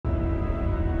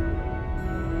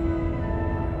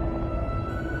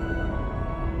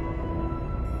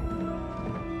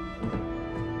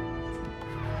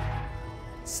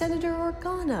Senator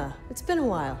Organa. It's been a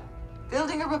while.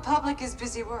 Building a republic is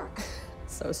busy work.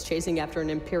 So is chasing after an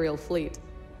Imperial fleet.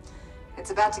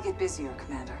 It's about to get busier,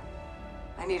 Commander.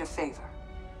 I need a favor.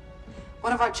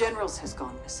 One of our generals has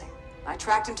gone missing. I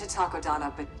tracked him to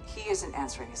Takodana, but he isn't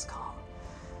answering his call.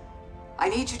 I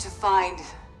need you to find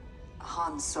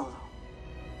Han Solo.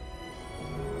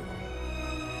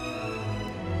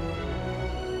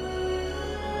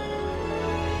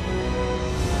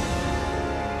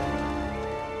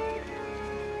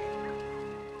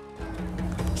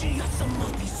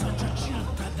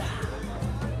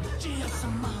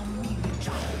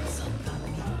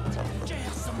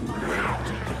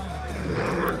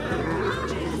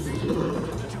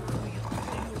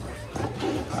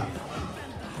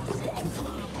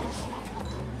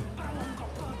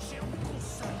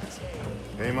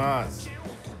 Hey, Maz.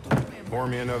 Pour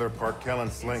me another Parkel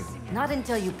and Sling. Not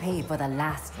until you pay for the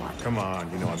last one. Come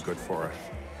on, you know I'm good for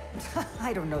it.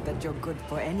 I don't know that you're good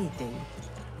for anything.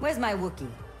 Where's my Wookiee?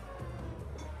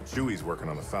 Chewie's working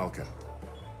on the Falcon.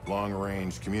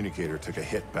 Long-range communicator took a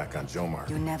hit back on Jomar.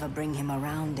 You never bring him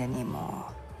around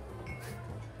anymore.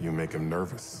 You make him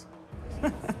nervous.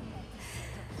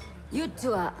 You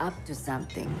two are up to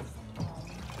something.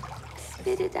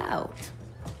 Spit it out.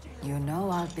 You know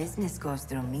all business goes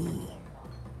through me.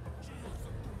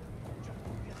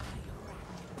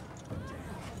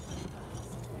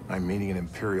 I'm meeting an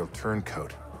Imperial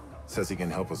turncoat. Says he can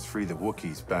help us free the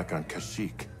Wookiees back on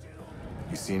Kashyyyk.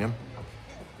 You seen him?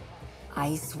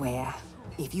 I swear,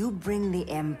 if you bring the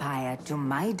Empire to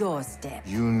my doorstep...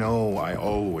 You know I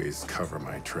always cover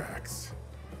my tracks.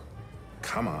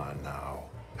 Come on now.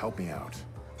 Help me out.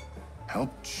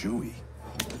 Help Chewie.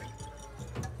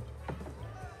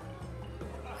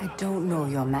 I don't know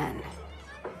your man,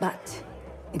 but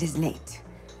it is late,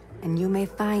 and you may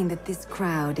find that this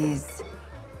crowd is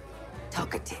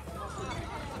talkative.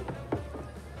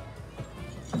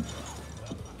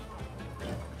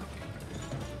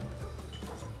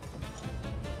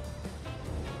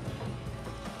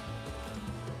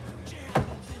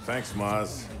 Thanks,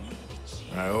 Maz.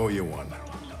 I owe you one.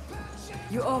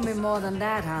 You owe me more than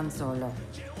that, Han Solo.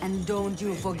 And don't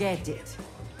you forget it.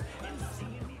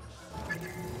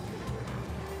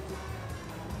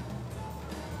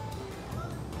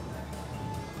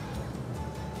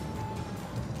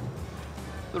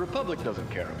 The Republic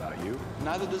doesn't care about you.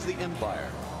 Neither does the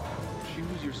Empire.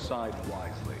 Choose your side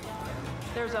wisely.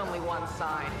 There's only one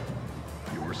side.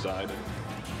 Your side?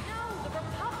 No, the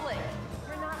Republic!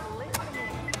 You're not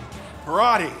listening.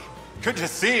 Parati! Good to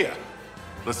see you.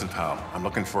 Listen, pal, I'm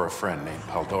looking for a friend named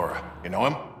Paldora. You know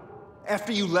him?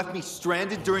 After you left me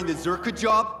stranded during the Zerka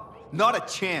job? Not a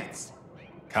chance.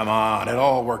 Come on, it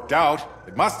all worked out.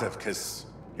 It must have, 'cause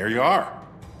here you are.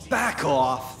 Back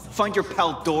off. Find your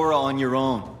Paldora on your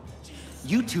own.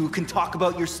 You two can talk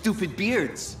about your stupid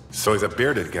beards. So he's a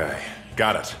bearded guy.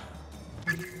 Got it.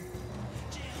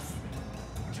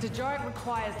 The droid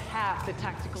requires half the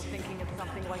tactical thinking of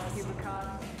something like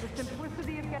Cubicon. The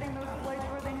simplicity of getting those flights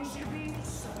where they need to be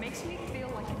makes me feel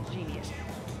like a genius.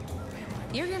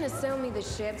 You're gonna sell me the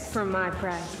ships for my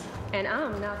price, and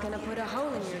I'm not gonna put a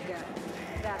hole in your gut.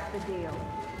 That's the deal.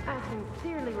 I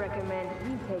sincerely recommend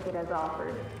you take it as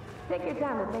offered. Take your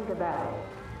time to think about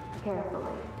it. Carefully.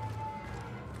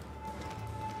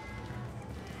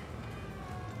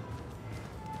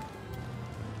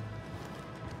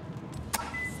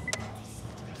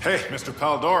 Hey, Mr.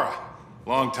 Paldora.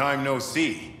 Long time no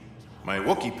see. My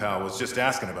Wookiee pal was just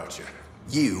asking about you.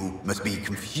 You must be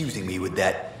confusing me with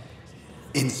that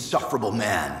insufferable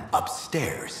man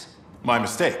upstairs. My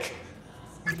mistake.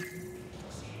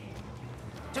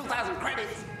 2,000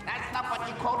 credits? That's not what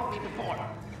you quoted me before.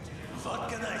 What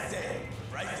can I say?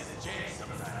 Prices change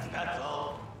sometimes, that's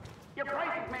all. Your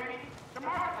prices, maybe. The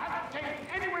market hasn't changed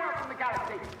anywhere else in the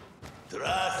galaxy.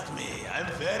 Trust me,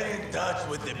 I'm very in touch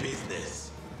with the business.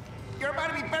 You're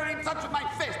about to be very in touch with my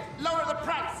fist. Lower the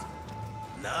price.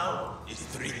 Now it's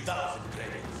 3,000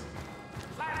 credits.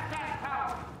 Last chance,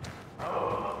 pal.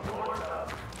 Oh, Lord.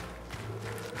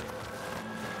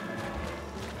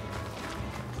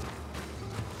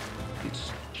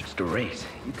 It's just a race.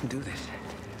 You can do this.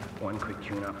 One quick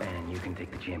tune-up and you can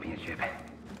take the championship.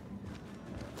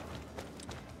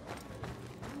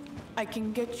 I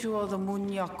can get you all the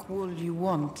Munyak wool you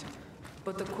want,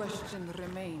 but the question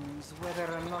remains whether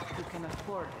or not you can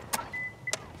afford it.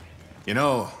 You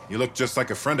know, you look just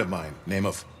like a friend of mine, name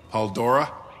of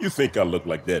Paldora. You think I look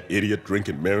like that idiot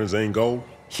drinking Marinzane Gold?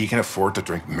 He can afford to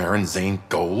drink Marinzane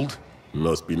Gold?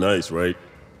 Must be nice, right?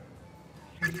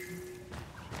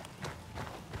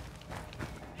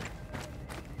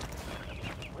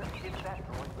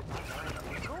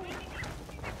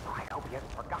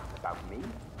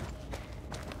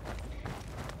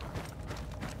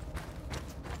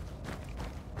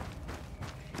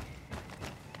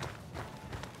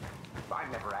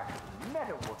 I've never actually met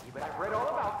a Wookiee, but I've read all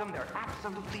about them. They're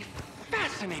absolutely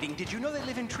fascinating. Did you know they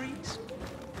live in trees?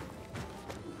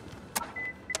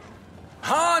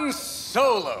 Han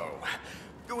Solo!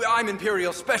 I'm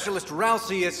Imperial Specialist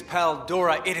Ralcius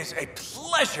Paldora. It is a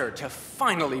pleasure to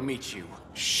finally meet you.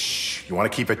 Shh. You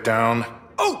want to keep it down?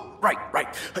 Oh, right.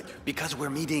 Because we're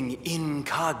meeting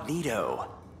incognito.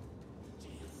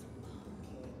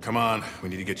 Come on, we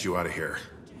need to get you out of here.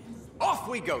 Off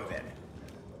we go then.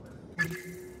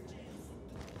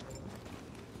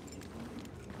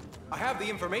 I have the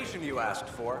information you asked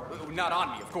for. Not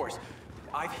on me, of course.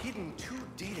 I've hidden 2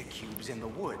 data cubes in the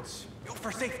woods.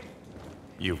 For safety.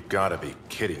 You've got to be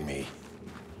kidding me.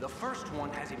 The first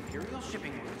one has Imperial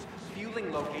shipping routes,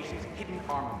 fueling locations, hidden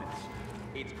armaments.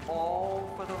 It's all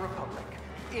for the Republic,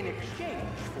 in exchange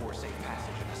for safe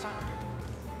passage in the sector.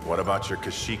 What about your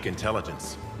Kashyyyk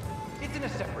intelligence? It's in a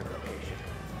separate location.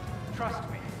 Trust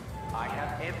me, I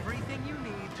have everything you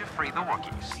need to free the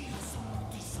Wookiees.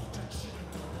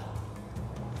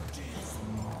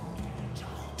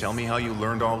 Tell me how you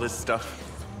learned all this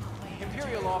stuff?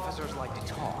 Imperial officers like to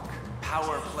talk.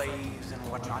 Power plays and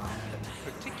whatnot.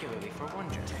 Particularly for one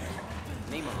gentleman.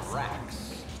 Name of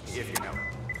Rax, if you know.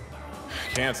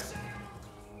 Can't.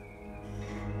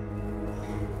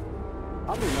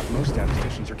 Oddly enough, most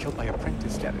statisticians are killed by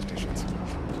apprentice statisticians.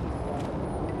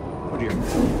 Oh dear.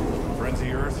 Friends of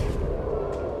yours?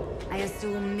 I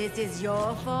assume this is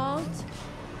your fault?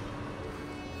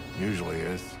 Usually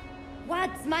is.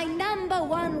 What's my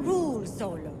 #1 rule,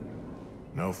 Solo?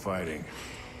 No fighting.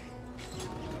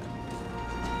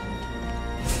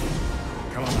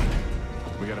 Come on.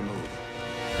 We gotta move.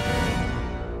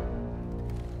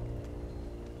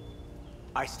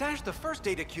 I stashed the first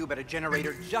data cube at a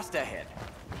generator just ahead.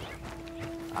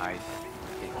 I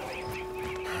think.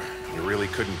 You really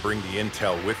couldn't bring the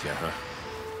intel with you, huh?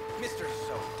 Mr.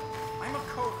 Solo, I'm a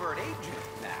covert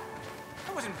agent now.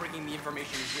 I wasn't bringing the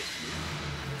information with me.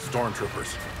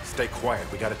 Stormtroopers, stay quiet.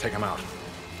 We gotta take them out.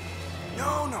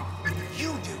 No.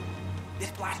 You do.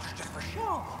 This blaster's just for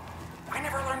show. I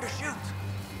never learned to shoot.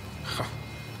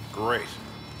 Great.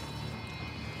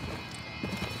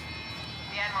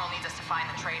 The Admiral needs us to find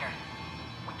the traitor.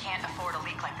 We can't afford a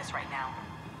leak like this right now.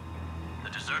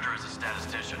 The deserter is a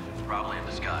statistician, probably in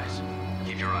disguise.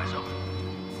 Keep your eyes open.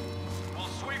 We'll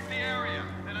sweep the area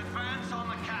and advance on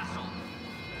the castle.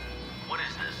 What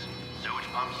is this? Sewage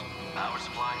pumps? Power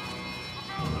supply?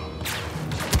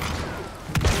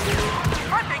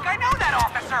 I think I know that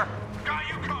officer! Got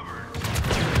you covered!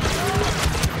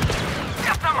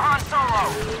 Get them, Han Solo!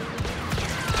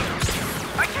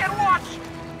 I can't watch!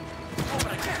 Oh,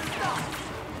 but I can't stop!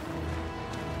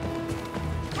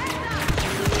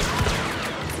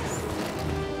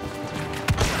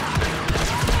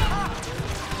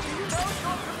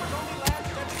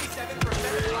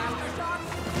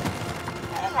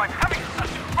 Oh, I'm having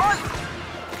such fun!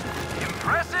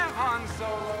 Impressive, Han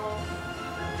Solo!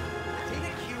 The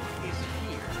data cube is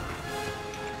here.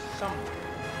 Somewhere.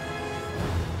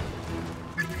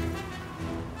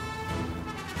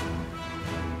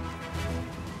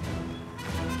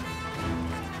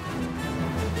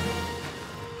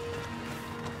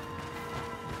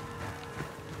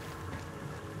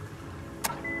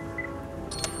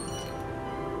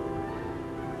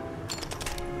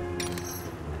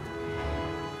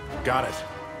 Got it.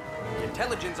 The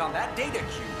intelligence on that data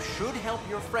cube should help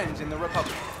your friends in the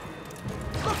Republic.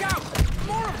 Look out!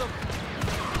 More of them!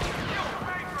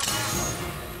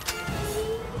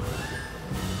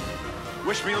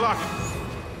 Wish me luck.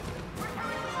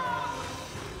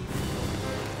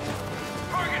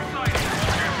 Target sighted!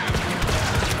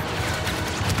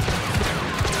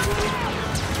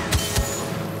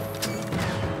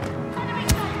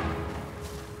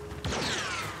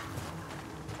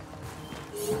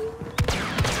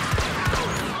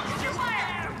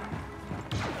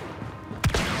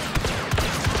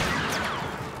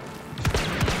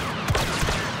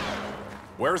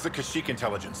 Where's the Kashyyyk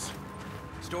intelligence?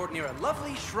 Stored near a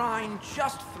lovely shrine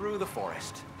just through the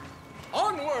forest.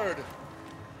 Onward!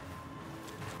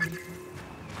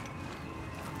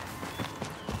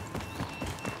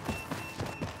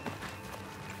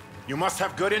 You must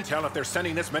have good intel if they're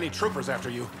sending this many troopers after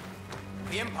you.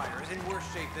 The Empire is in worse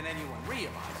shape than anyone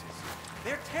realizes.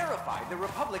 They're terrified the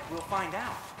Republic will find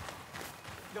out.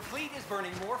 The fleet is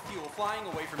burning more fuel flying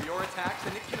away from your attacks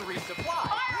than it can resupply.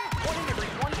 One in every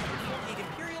 148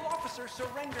 Imperial officers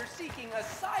surrender seeking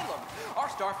asylum. Our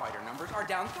starfighter numbers are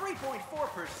down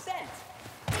 3.4%.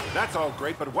 That's all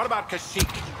great, but what about Kashyyyk?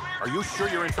 Are you sure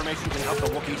your information can help the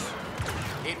Wookiees?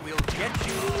 It will get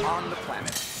you on the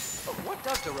planet. But what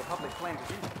does the Republic plan to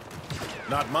do?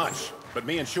 Not much, but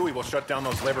me and Chewie will shut down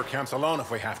those labor camps alone if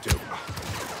we have to.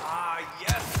 Ah,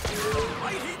 yes!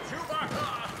 Mighty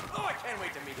Chewbacca! Oh, I can't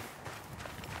wait to meet him.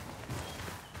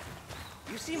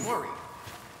 You seem worried.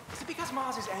 Is it because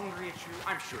Maz is angry at you?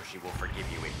 I'm sure she will forgive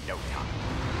you in no time.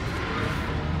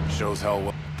 Shows hell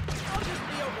well. I'll just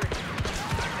be over here.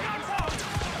 Taking some.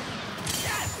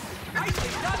 Yes! Nicely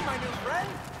done, my new friend!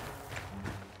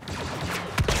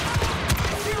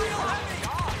 Imperial Heavy!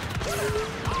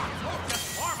 Oh, just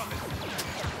marvelous!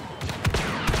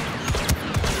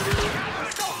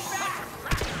 So fast!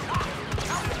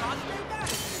 How did Maz do that?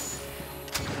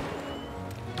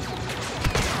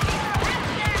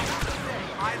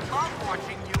 I love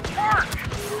watching you work!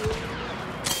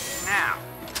 Now,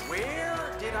 where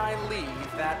did I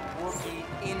leave that Wookiee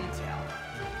intel?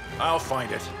 I'll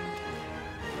find it.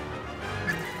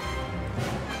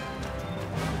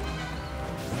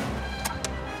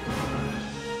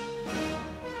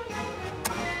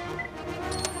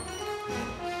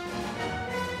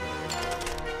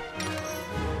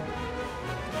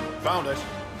 Found it.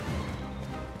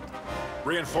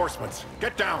 Reinforcements.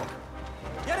 Get down.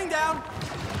 Getting down!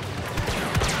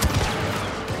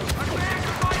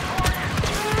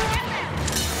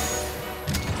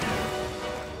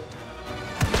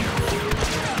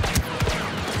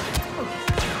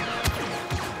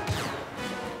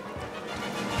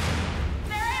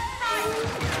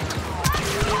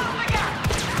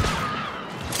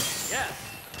 Yes.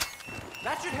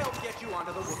 That should help get you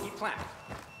onto the Wookiee planet.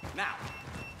 Now,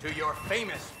 to your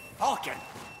famous Falcon.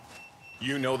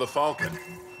 You know the Falcon.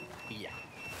 Yeah.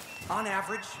 On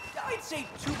average, I'd say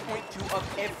 2.2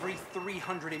 of every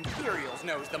 300 Imperials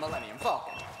knows the Millennium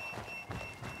Falcon.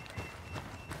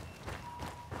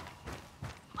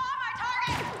 On my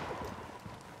target!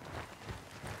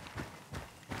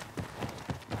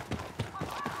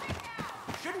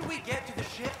 Shouldn't we get to the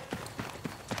ship?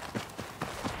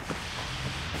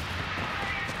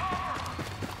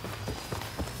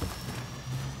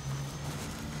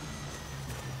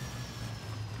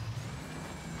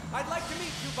 I'd like to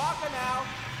meet Chewbacca now.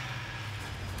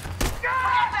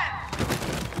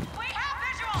 We have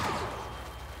visual!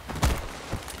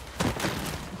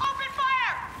 Open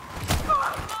fire!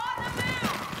 On the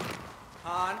move!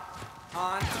 Han.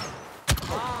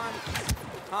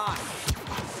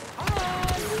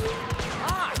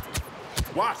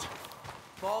 What?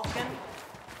 Falcon.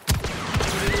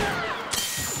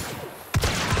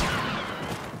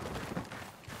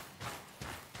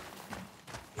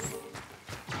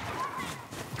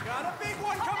 Got a big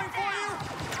one coming for you!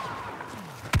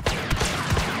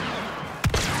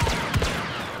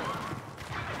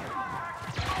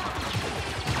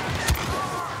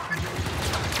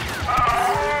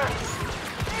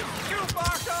 It's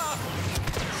Chewbacca!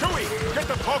 Chewie, get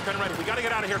the Falcon ready. We gotta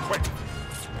get out of here quick.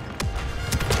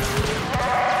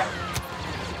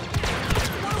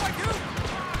 What do I do?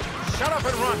 Shut up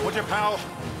and run, would you, pal?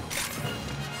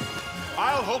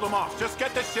 I'll hold them off. Just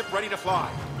get this ship ready to fly.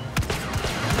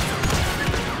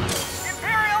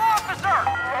 Imperial officer!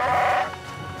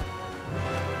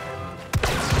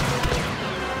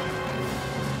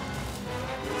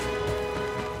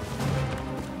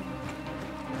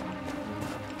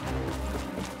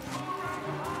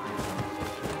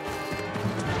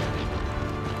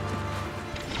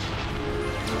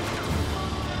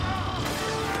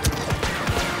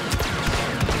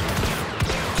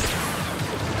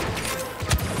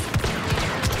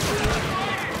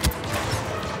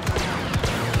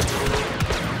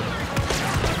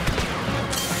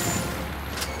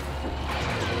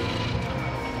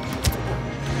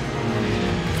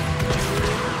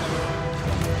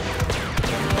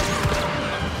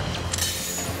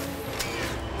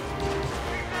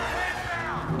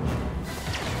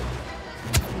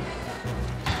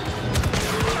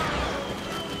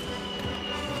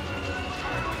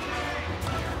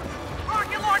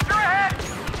 Rocket launcher ahead!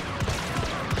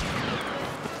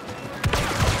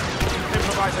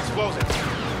 Improvise explosives.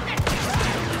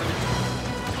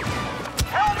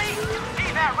 Help me!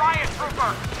 See that riot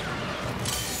trooper!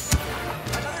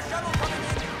 Another shuttle coming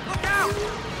in! Look out!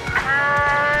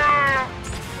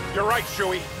 You're right,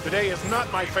 Chewie. Today is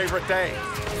not my favorite day.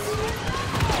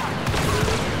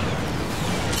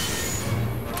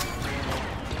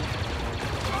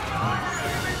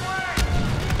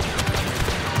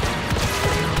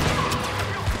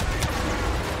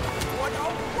 What a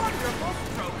wonderful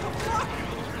stroke of luck!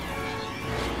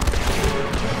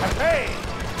 Hey!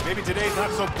 Maybe today's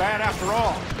not so bad after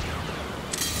all.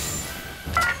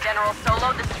 General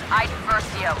Solo, this is Iden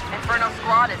Versio. Inferno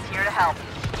Squad is here to help.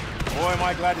 Boy, am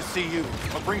I glad to see you.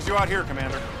 What brings you out here,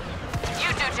 Commander?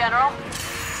 You do, General.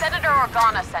 Senator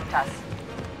Organa sent us.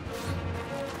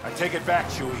 I take it back,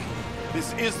 Chewie.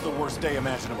 This is the worst day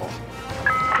imaginable.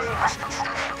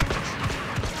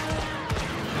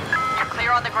 You're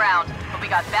clear on the ground, but we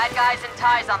got bad guys and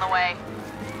ties on the way.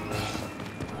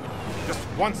 Just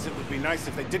once it would be nice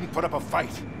if they didn't put up a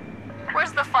fight.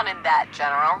 Where's the fun in that,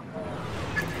 General?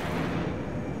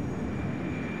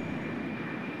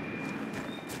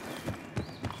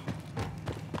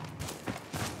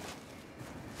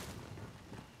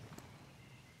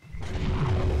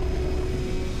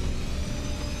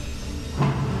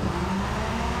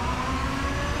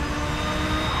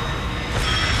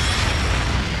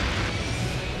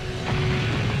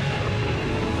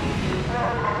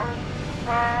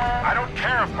 I don't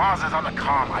care if Maz is on the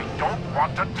comm. I don't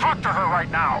want to talk to her right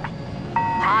now.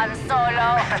 Han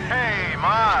Solo. Hey,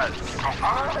 Maz. I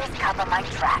always cover my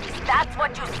tracks. That's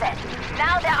what you said.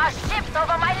 Now there are ships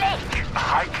over my lake.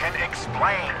 I can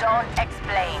explain. Don't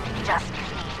explain. Just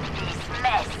clean this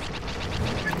mess.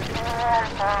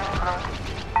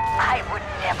 I would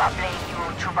never blame you,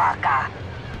 Chewbacca.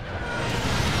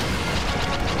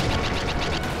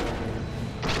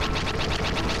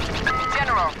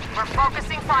 General, we're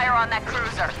focusing fire on that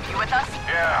cruiser. You with us?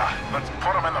 Yeah, let's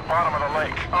put him in the bottom of the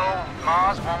lake. Oh,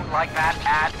 Maz won't like that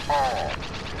at all.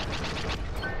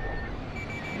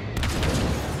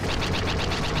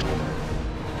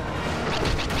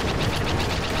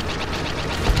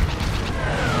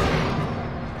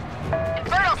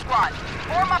 Inferno Squad,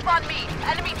 form up on me.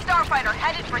 Enemy starfighter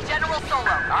headed for General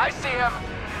Solo. I see him.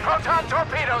 Proton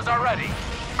torpedoes are ready.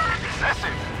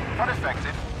 Excessive, but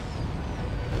effective.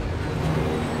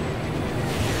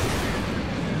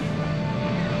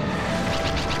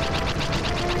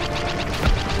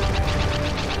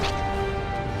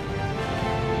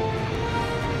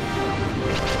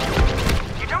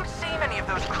 You don't see many of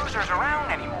those cruisers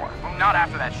around anymore. Well, not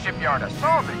after that shipyard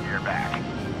assault a year back.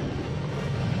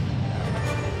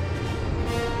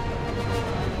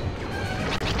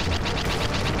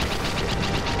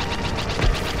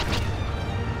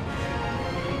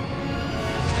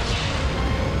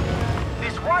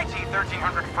 This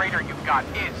YT-1300 freighter you've got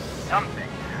is something.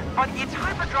 But its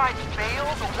hyperdrive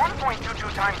fails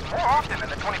 1.22 times more often than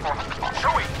the 2400.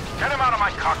 Chewie, get him out of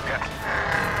my cockpit.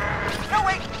 No,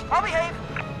 wait! I'll behave!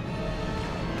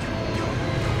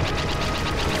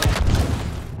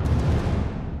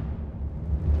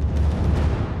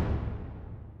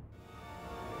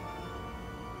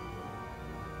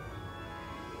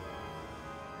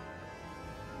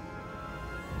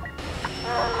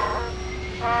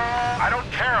 I don't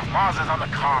care if Maz is on the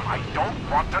comm. I don't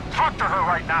want to talk to her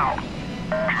right now.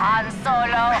 Han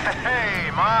Solo. Hey,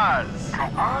 Maz. I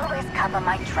always cover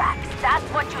my tracks. That's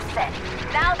what you said.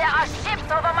 Now there are ships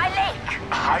over my lake.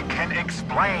 I can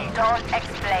explain. Don't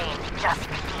explain. Just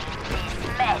clean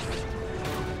this mess.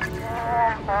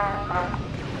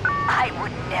 I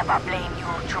would never blame you,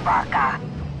 Chewbacca.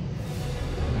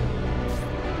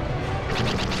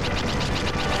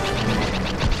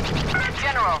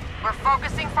 General, we're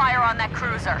focusing fire on that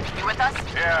cruiser. You with us?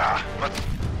 Yeah, let's...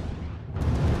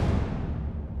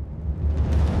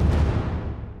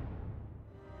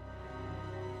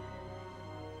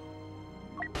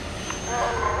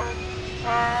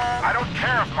 I don't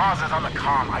care if Maz is on the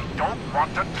comm. I don't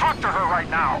want to talk to her right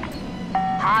now.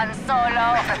 Han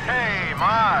Solo. Hey,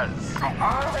 Maz. I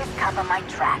always cover my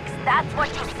tracks. That's what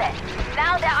you said.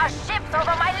 Now there are ships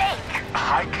over my lake.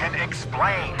 I can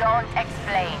explain. Don't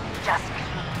explain. Just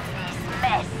clean this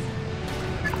mess.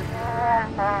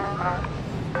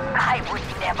 I would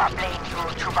never blame you,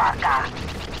 Chewbacca.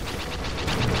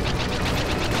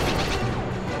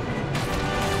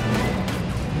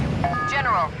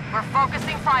 General, we're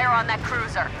focusing fire on that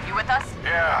cruiser. You with us?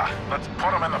 Yeah, let's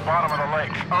put him in the bottom of the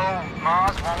lake. Oh,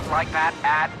 Maz won't like that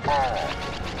at all.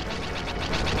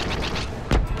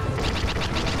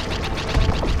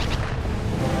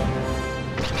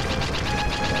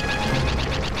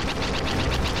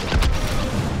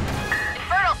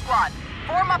 Inferno Squad,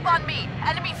 form up on me.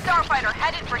 Enemy starfighter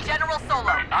headed for General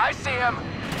Solo. I see him.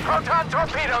 Proton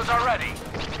torpedoes are ready.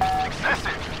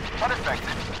 Excessive, but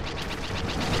effective.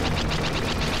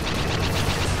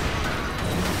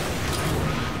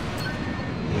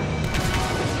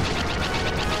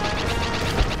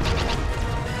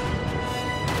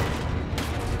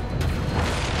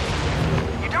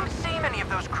 You don't see many of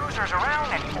those cruisers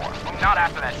around anymore. Well, not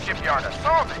after that shipyard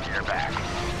assault a year back.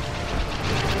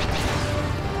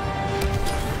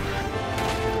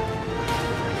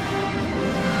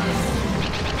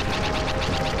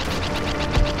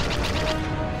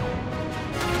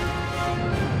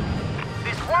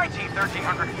 This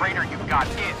YT-1300 freighter you've got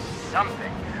is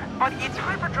something. but its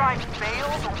hyperdrive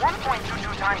fails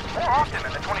 1.22 times more often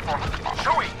than the 2400 model.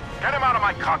 Chewie, get him out of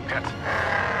my cockpit.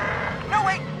 No,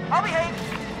 wait! I'll behave!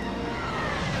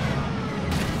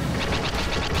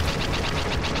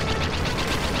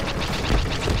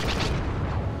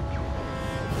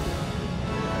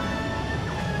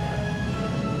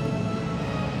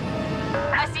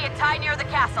 I see it tied near the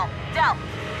castle. Del,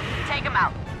 take him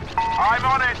out. I'm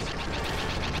on it!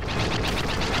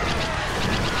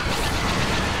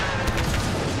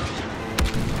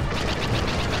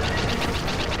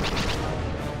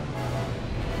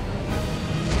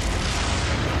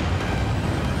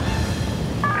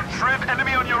 Shriv,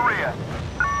 enemy on your rear.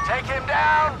 Take him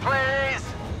down, please!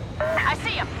 I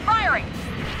see him, firing!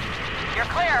 You're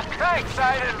clear. Thanks,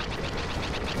 Aiden.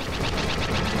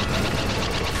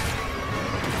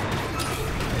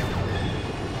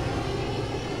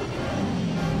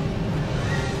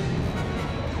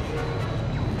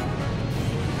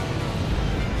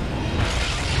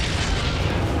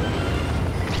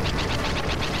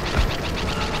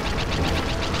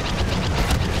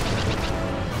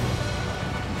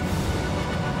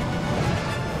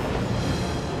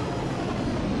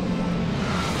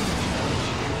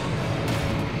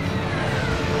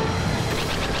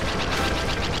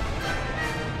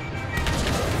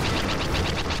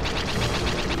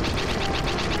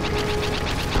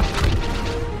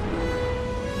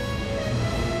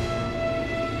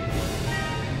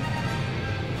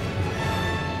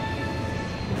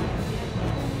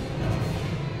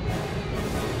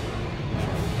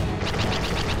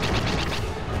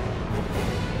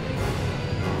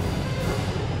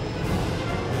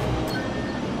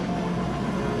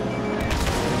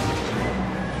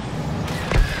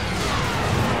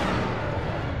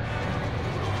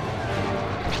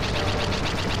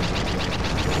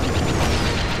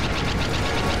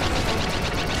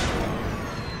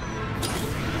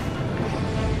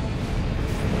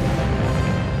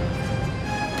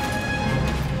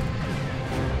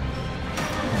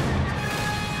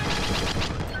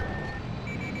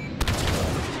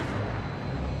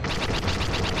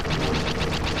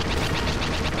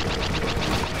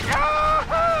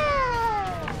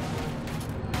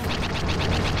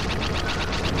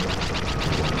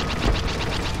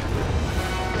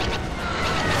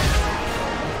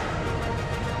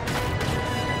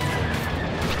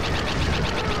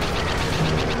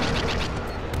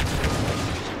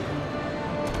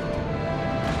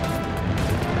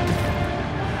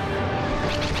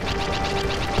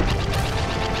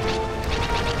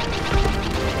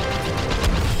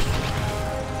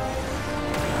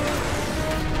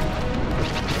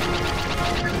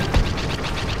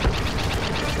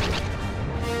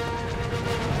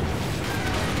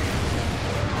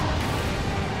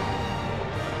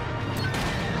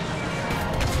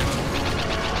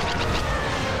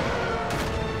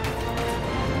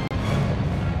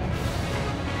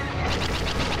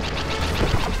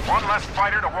 One less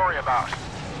fighter to worry about.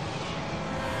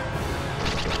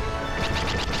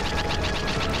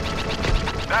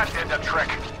 That did the trick.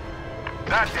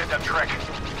 That did the trick.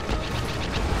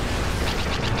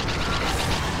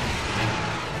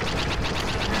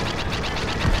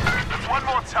 There's one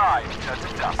more time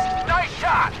to dust. Nice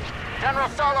shot! General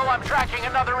Solo, I'm tracking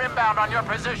another inbound on your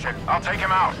position. I'll take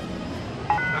him out.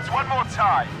 That's one more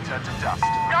time to dust.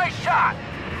 Nice shot!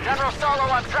 General Solo,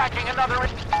 I'm tracking another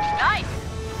Nice!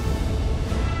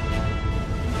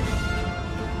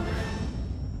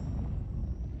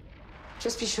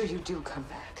 Just be sure you do come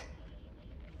back.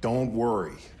 Don't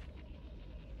worry.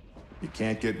 You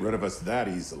can't get rid of us that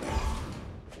easily.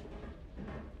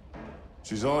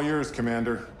 She's all yours,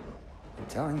 Commander. I'm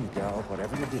telling you, Del,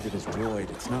 whatever you did to this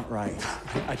droid, it's not right.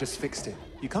 I just fixed it.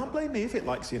 You can't blame me if it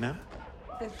likes you now.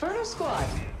 Inferno Squad.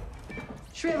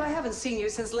 Shriv, I haven't seen you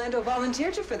since Lando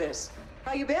volunteered you for this.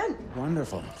 How you been?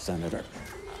 Wonderful, Senator.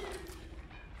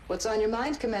 What's on your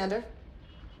mind, Commander?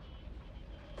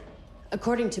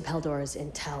 According to Peldora's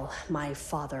intel, my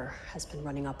father has been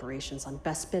running operations on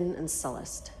Bespin and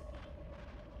Sullust.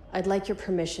 I'd like your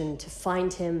permission to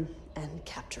find him and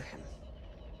capture him.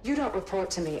 You don't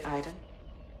report to me, Aiden.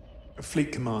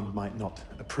 Fleet Command might not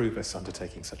approve us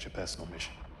undertaking such a personal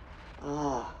mission.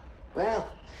 Ah, well,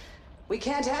 we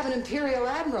can't have an Imperial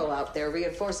Admiral out there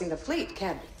reinforcing the fleet,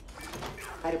 can we?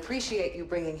 I'd appreciate you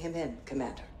bringing him in,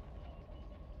 Commander.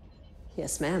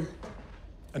 Yes, ma'am.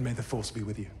 And may the Force be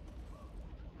with you.